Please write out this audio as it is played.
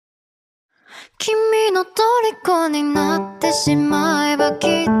君の虜になってしまえばき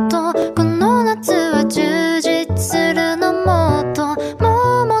っとこの夏は充実するのもっと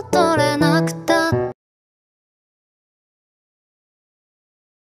もう戻れなくたって。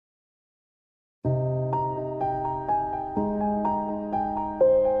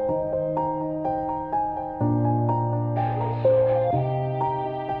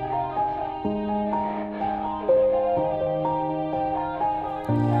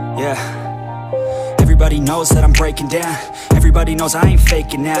Yeah. Everybody knows that I'm breaking down. Everybody knows I ain't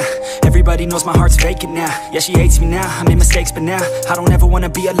faking now. Everybody knows my heart's vacant now. Yeah, she hates me now, I made mistakes but now I don't ever wanna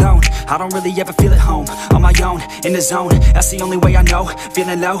be alone. I don't really ever feel at home. On my own, in the zone, that's the only way I know.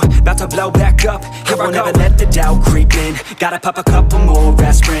 Feeling low, about to blow back up. Here I won't ever let the doubt creep in. Gotta pop a couple more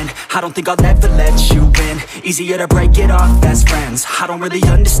aspirin. I don't think I'll ever let you in. Easier to break it off best friends. I don't really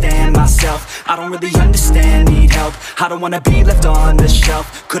understand myself. I don't really understand, need help. I don't wanna be left on the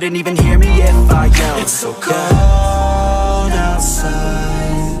shelf. Couldn't even hear me if I yelled. It's so cold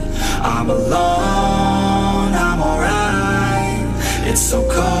outside, I'm alone, I'm alright. It's so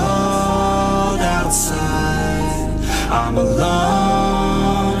cold outside, I'm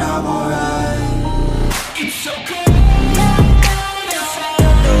alone, I'm alright. It's so cold.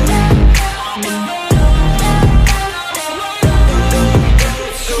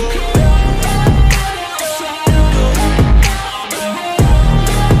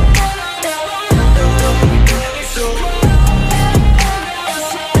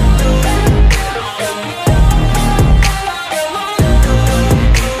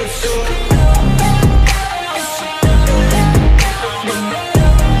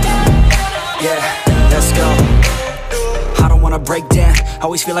 Break down,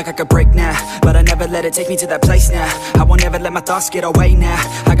 always feel like I could break now, but I never let it take me to that place now. I won't ever let my thoughts get away now.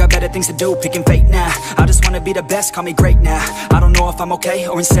 I got better things to do, picking fate now. I just wanna be the best, call me great now. I don't know if I'm okay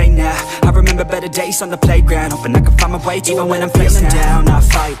or insane now. I remember better days on the playground, hoping I can find my way to even when I'm feeling down, I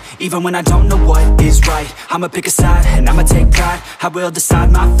fight, even when I don't know what is right. I'ma pick a side, and I'ma take pride. I will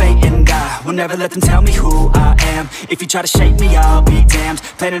decide my fate, and I will never let them tell me who I am. If you try to shape me, I'll be damned.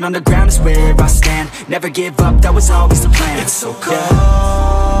 Planet on the ground is where I stand. Never give up, that was always the plan. It's so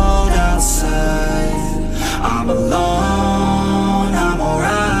cold outside, I'm alone, I'm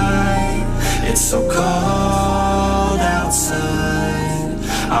alright. It's so cold outside,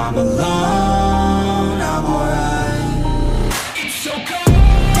 I'm alone.